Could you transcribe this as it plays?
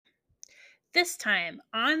This time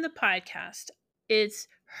on the podcast, it's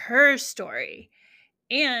her story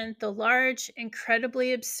and the large,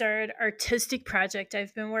 incredibly absurd artistic project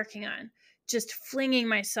I've been working on, just flinging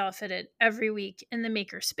myself at it every week in the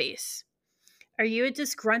makerspace. Are you a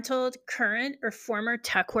disgruntled current or former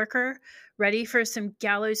tech worker ready for some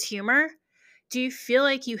gallows humor? Do you feel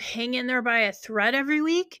like you hang in there by a thread every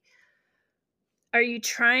week? Are you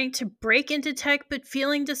trying to break into tech but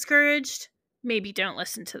feeling discouraged? Maybe don't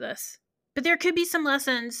listen to this. But there could be some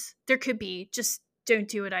lessons. There could be. Just don't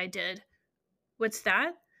do what I did. What's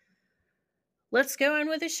that? Let's go on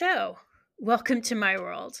with the show. Welcome to my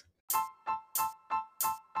world.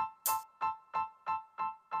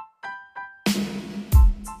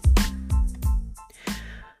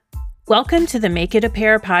 Welcome to the Make It a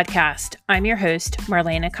Pair podcast. I'm your host,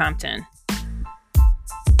 Marlena Compton.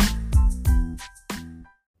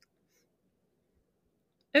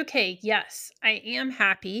 Okay, yes, I am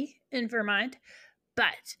happy in Vermont,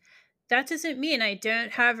 but that doesn't mean I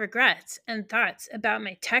don't have regrets and thoughts about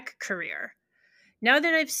my tech career. Now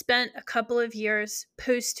that I've spent a couple of years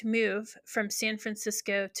post-move from San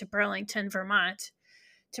Francisco to Burlington, Vermont,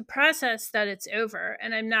 to process that it's over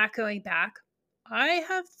and I'm not going back, I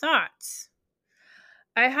have thoughts.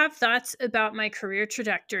 I have thoughts about my career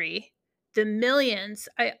trajectory, the millions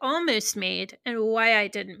I almost made, and why I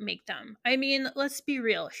didn't make them. I mean, let's be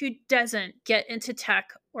real. Who doesn't get into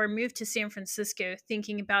tech or move to San Francisco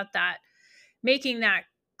thinking about that, making that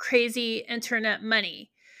crazy internet money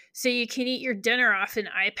so you can eat your dinner off an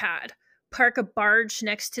iPad, park a barge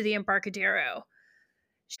next to the Embarcadero,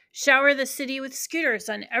 shower the city with scooters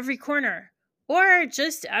on every corner, or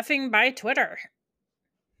just effing by Twitter?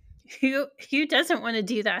 Who doesn't want to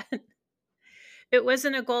do that? It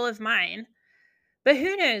wasn't a goal of mine, but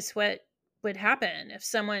who knows what would happen if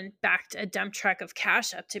someone backed a dump truck of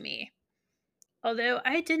cash up to me. Although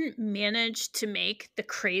I didn't manage to make the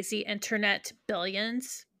crazy internet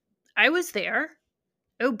billions, I was there.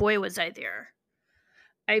 Oh boy, was I there.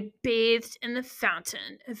 I bathed in the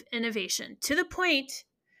fountain of innovation to the point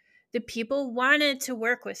that people wanted to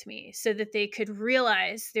work with me so that they could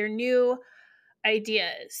realize their new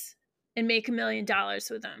ideas and make $1 million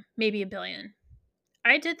with them, maybe $1 billion.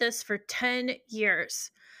 I did this for 10 years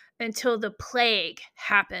until the plague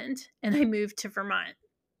happened and I moved to Vermont.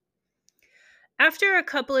 After a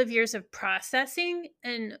couple of years of processing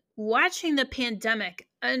and watching the pandemic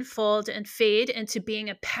unfold and fade into being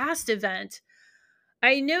a past event,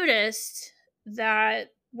 I noticed that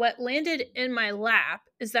what landed in my lap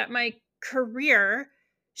is that my career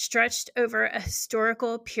stretched over a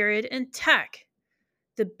historical period in tech,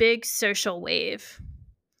 the big social wave.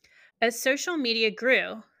 As social media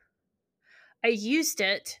grew, I used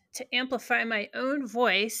it to amplify my own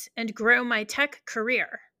voice and grow my tech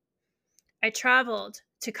career. I traveled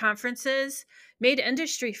to conferences, made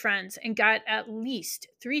industry friends, and got at least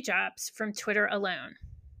 3 jobs from Twitter alone.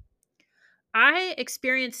 I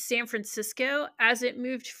experienced San Francisco as it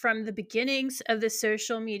moved from the beginnings of the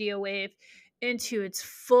social media wave into its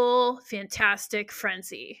full, fantastic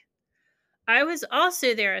frenzy. I was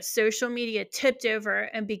also there as social media tipped over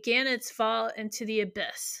and began its fall into the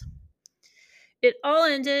abyss. It all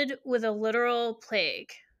ended with a literal plague.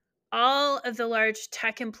 All of the large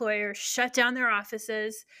tech employers shut down their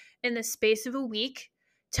offices in the space of a week,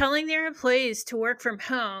 telling their employees to work from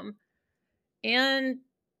home. And,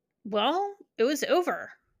 well, it was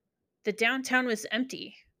over. The downtown was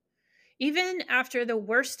empty. Even after the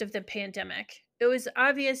worst of the pandemic, it was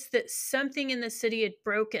obvious that something in the city had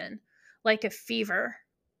broken, like a fever.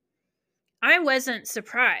 I wasn't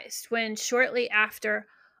surprised when shortly after,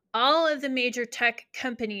 all of the major tech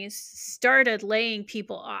companies started laying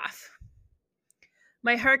people off.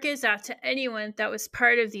 My heart goes out to anyone that was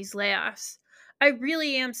part of these layoffs. I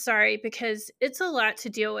really am sorry because it's a lot to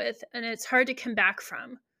deal with and it's hard to come back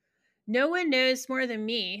from. No one knows more than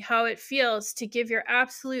me how it feels to give your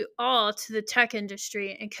absolute all to the tech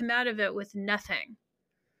industry and come out of it with nothing.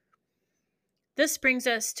 This brings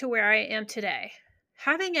us to where I am today.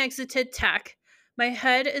 Having exited tech, my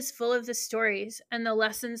head is full of the stories and the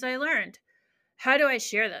lessons I learned. How do I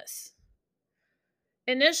share this?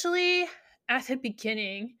 Initially, at the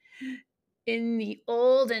beginning, in the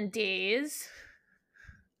olden days,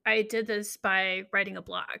 I did this by writing a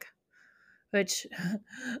blog, which,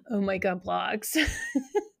 oh my God, blogs.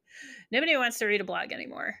 Nobody wants to read a blog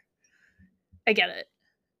anymore. I get it.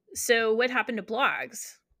 So what happened to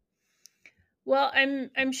blogs? Well,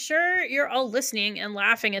 I'm sure you're all listening and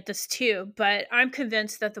laughing at this too, but I'm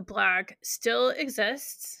convinced that the blog still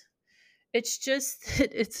exists. It's just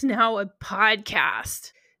that it's now a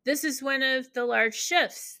podcast. This is one of the large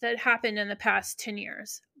shifts that happened in the past 10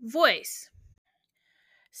 years. Voice.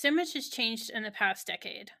 So much has changed in the past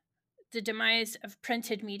decade. The demise of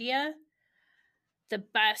printed media, the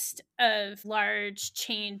bust of large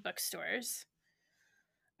chain bookstores,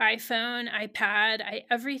 iPhone, iPad,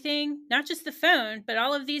 everything, not just the phone, but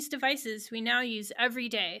all of these devices we now use every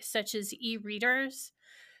day, such as e-readers,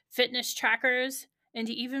 fitness trackers, and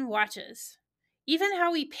even watches. Even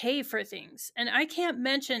how we pay for things. And I can't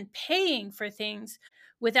mention paying for things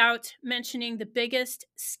without mentioning the biggest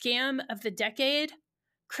scam of the decade,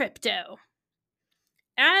 crypto.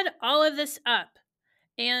 Add all of this up,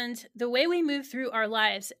 and the way we move through our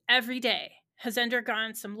lives every day has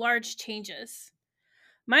undergone some large changes.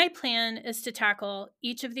 My plan is to tackle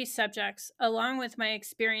each of these subjects along with my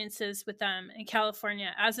experiences with them in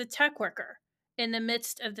California as a tech worker in the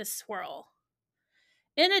midst of this swirl.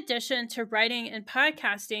 In addition to writing and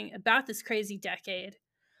podcasting about this crazy decade,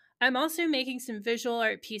 I'm also making some visual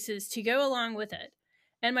art pieces to go along with it,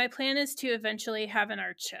 and my plan is to eventually have an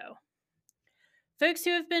art show. Folks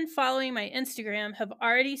who have been following my Instagram have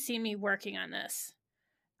already seen me working on this.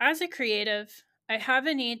 As a creative, I have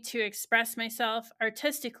a need to express myself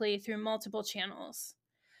artistically through multiple channels.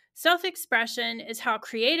 Self-expression is how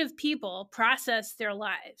creative people process their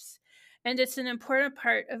lives, and it's an important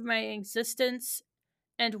part of my existence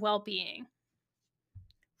and well-being.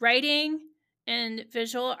 Writing and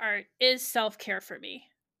visual art is self-care for me,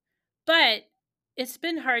 but it's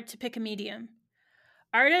been hard to pick a medium.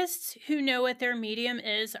 Artists who know what their medium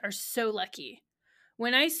is are so lucky.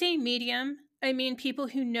 When I say medium, I mean people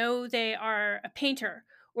who know they are a painter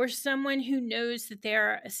or someone who knows that they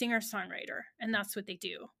are a singer-songwriter, and that's what they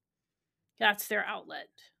do. That's their outlet.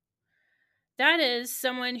 That is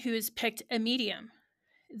someone who has picked a medium.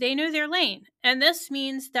 They know their lane, and this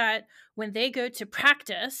means that when they go to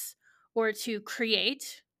practice or to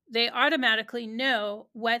create, they automatically know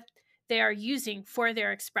what they are using for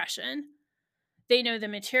their expression. They know the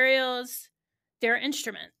materials, their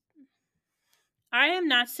instrument. I am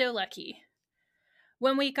not so lucky.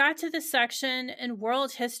 When we got to the section in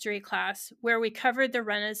world history class where we covered the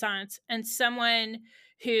Renaissance and someone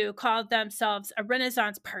who called themselves a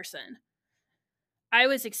Renaissance person, I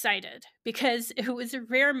was excited because it was a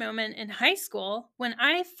rare moment in high school when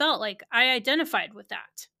I felt like I identified with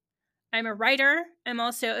that. I'm a writer, I'm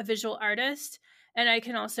also a visual artist, and I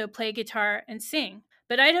can also play guitar and sing.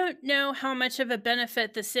 But I don't know how much of a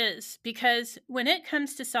benefit this is because when it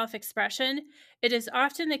comes to self-expression, it is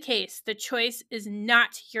often the case the choice is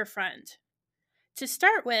not your friend. To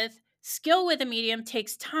start with, skill with a medium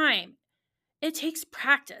takes time. It takes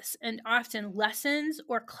practice and often lessons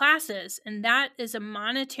or classes, and that is a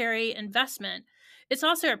monetary investment. It's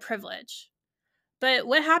also a privilege. But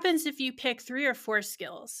what happens if you pick 3 or 4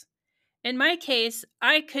 skills? In my case,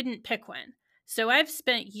 I couldn't pick one. So I've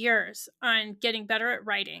spent years on getting better at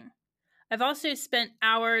writing. I've also spent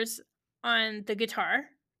hours on the guitar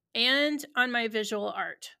and on my visual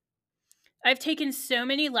art. I've taken so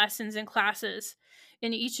many lessons and classes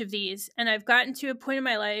in each of these, and I've gotten to a point in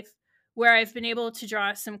my life where I've been able to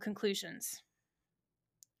draw some conclusions.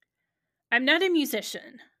 I'm not a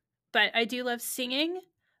musician, but I do love singing,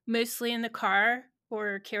 mostly in the car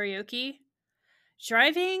or karaoke.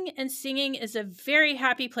 Driving and singing is a very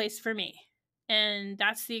happy place for me. And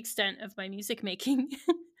that's the extent of my music making.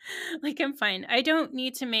 Like, I'm fine. I don't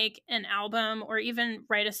need to make an album or even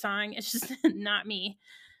write a song. It's just not me.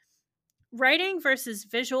 Writing versus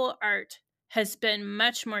visual art has been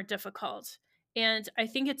much more difficult. And I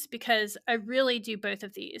think it's because I really do both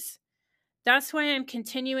of these. That's why I'm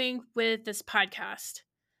continuing with this podcast.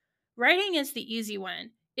 Writing is the easy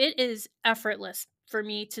one. It is effortless for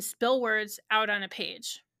me to spill words out on a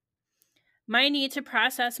page. My need to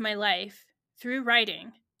process my life through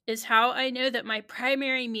writing is how I know that my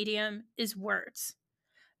primary medium is words.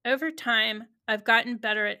 Over time, I've gotten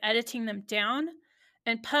better at editing them down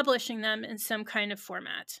and publishing them in some kind of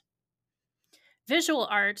format. Visual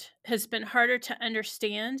art has been harder to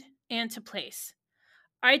understand and to place.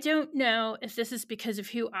 I don't know if this is because of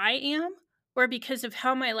who I am or because of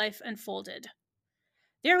how my life unfolded.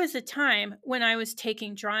 There was a time when I was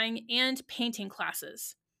taking drawing and painting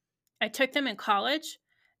classes. I took them in college,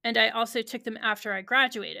 and I also took them after I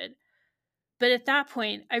graduated. But at that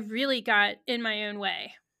point, I really got in my own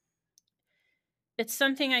way. It's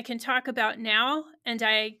something I can talk about now, and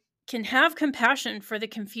I can have compassion for the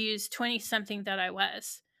confused 20-something that I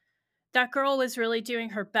was. That girl was really doing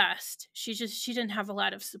her best. She didn't have a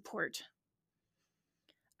lot of support.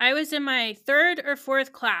 I was in my 3rd or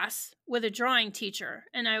 4th class with a drawing teacher,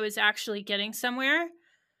 and I was actually getting somewhere.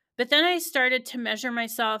 But then I started to measure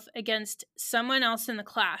myself against someone else in the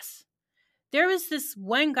class. There was this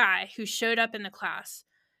one guy who showed up in the class.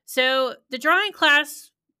 So the drawing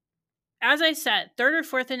class as I said, third or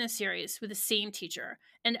fourth in a series with the same teacher,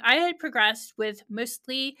 and I had progressed with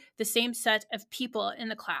mostly the same set of people in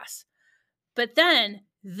the class. But then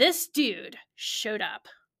this dude showed up.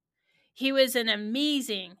 He was an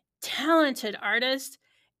amazing, talented artist,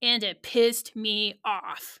 and it pissed me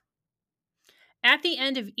off. At the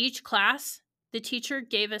end of each class, the teacher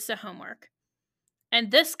gave us a homework.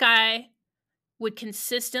 And this guy would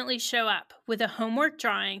consistently show up with a homework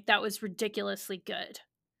drawing that was ridiculously good.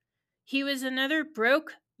 He was another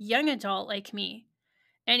broke young adult like me,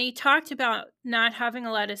 and he talked about not having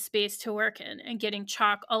a lot of space to work in and getting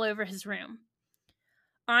chalk all over his room.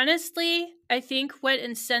 Honestly, I think what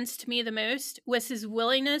incensed me the most was his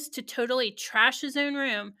willingness to totally trash his own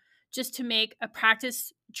room just to make a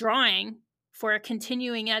practice drawing for a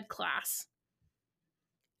continuing ed class.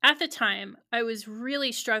 At the time, I was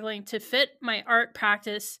really struggling to fit my art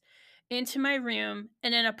practice into my room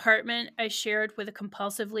in an apartment I shared with a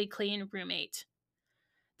compulsively clean roommate.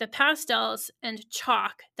 The pastels and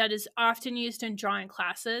chalk that is often used in drawing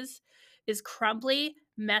classes is crumbly,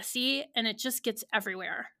 messy, and it just gets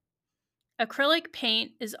everywhere. Acrylic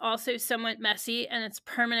paint is also somewhat messy and it's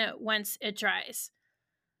permanent once it dries.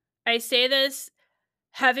 I say this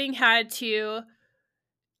having had to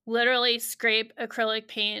literally scrape acrylic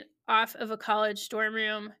paint off of a college dorm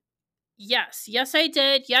room. Yes, I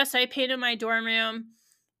did. Yes, I painted my dorm room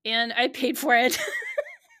and I paid for it.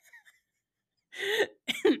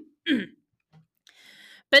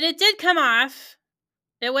 But it did come off.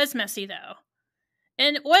 It was messy though.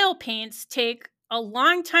 And oil paints take a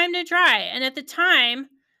long time to dry. And at the time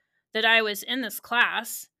that I was in this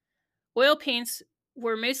class, oil paints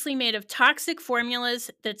were mostly made of toxic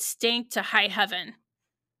formulas that stank to high heaven.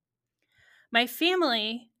 My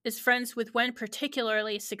family is friends with one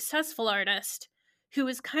particularly successful artist who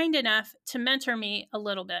was kind enough to mentor me a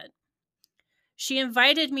little bit. She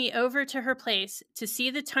invited me over to her place to see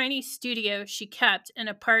the tiny studio she kept in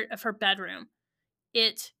a part of her bedroom.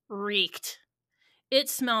 It reeked. It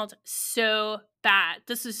smelled so bad.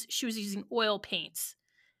 She was using oil paints.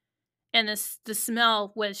 And the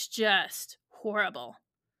smell was just horrible.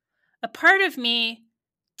 A part of me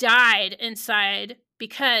died inside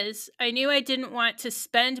because I knew I didn't want to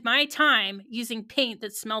spend my time using paint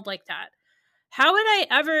that smelled like that. How would I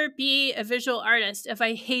ever be a visual artist if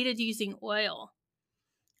I hated using oil?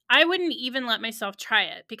 I wouldn't even let myself try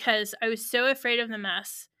it because I was so afraid of the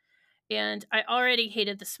mess and I already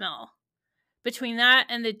hated the smell. Between that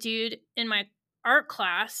and the dude in my art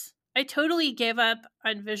class, I totally gave up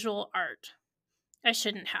on visual art. I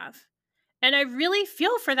shouldn't have. And I really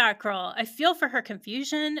feel for that girl. I feel for her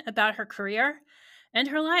confusion about her career and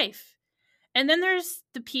her life. And then there's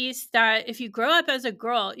the piece that if you grow up as a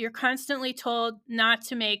girl, you're constantly told not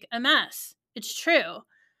to make a mess. It's true.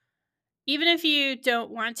 Even if you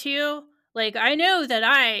don't want to, like I know that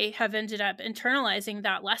I have ended up internalizing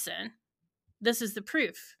that lesson. This is the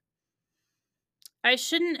proof. I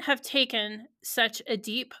shouldn't have taken such a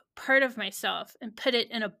deep part of myself and put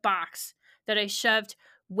it in a box that I shoved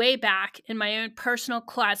way back in my own personal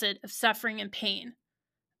closet of suffering and pain.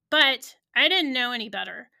 But I didn't know any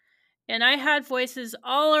better, and I had voices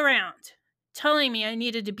all around telling me I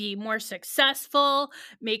needed to be more successful,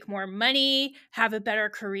 make more money, have a better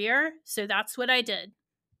career, so that's what I did.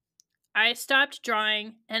 I stopped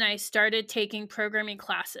drawing and I started taking programming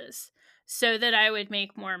classes so that I would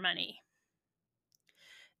make more money.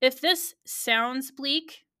 If this sounds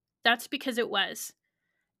bleak, that's because it was.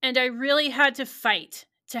 And I really had to fight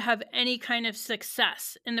to have any kind of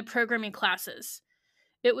success in the programming classes.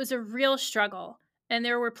 It was a real struggle, and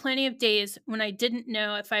there were plenty of days when I didn't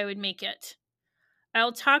know if I would make it.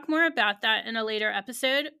 I'll talk more about that in a later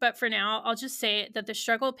episode, but for now, I'll just say that the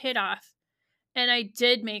struggle paid off, and I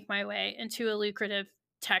did make my way into a lucrative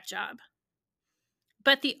tech job.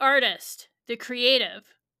 But the artist, the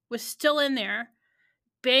creative, was still in there,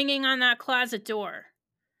 banging on that closet door.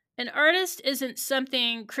 An artist isn't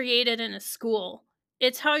something created in a school.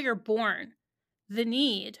 It's how you're born. The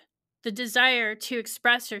need, the desire to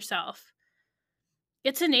express yourself.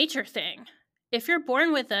 It's a nature thing. If you're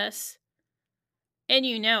born with this, and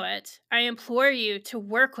you know it, I implore you to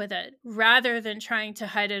work with it rather than trying to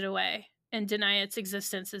hide it away and deny its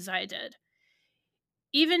existence as I did.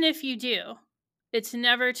 Even if you do, it's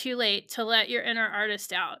never too late to let your inner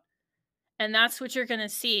artist out. And that's what you're going to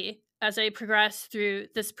see as I progress through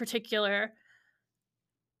this particular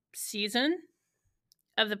season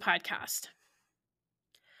of the podcast.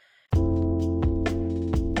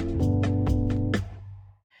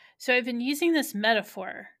 So I've been using this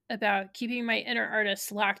metaphor about keeping my inner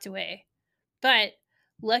artist locked away. But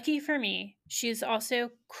lucky for me, she is also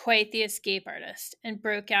quite the escape artist and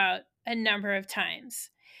broke out a number of times.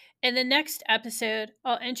 In the next episode,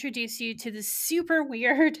 I'll introduce you to the super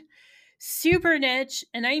weird, super niche,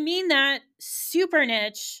 and I mean that super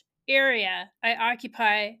niche area I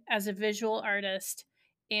occupy as a visual artist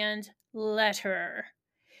and letterer.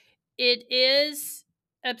 It is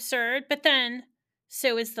absurd, but then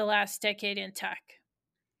so is the last decade in tech.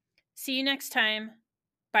 See you next time.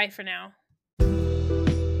 Bye for now.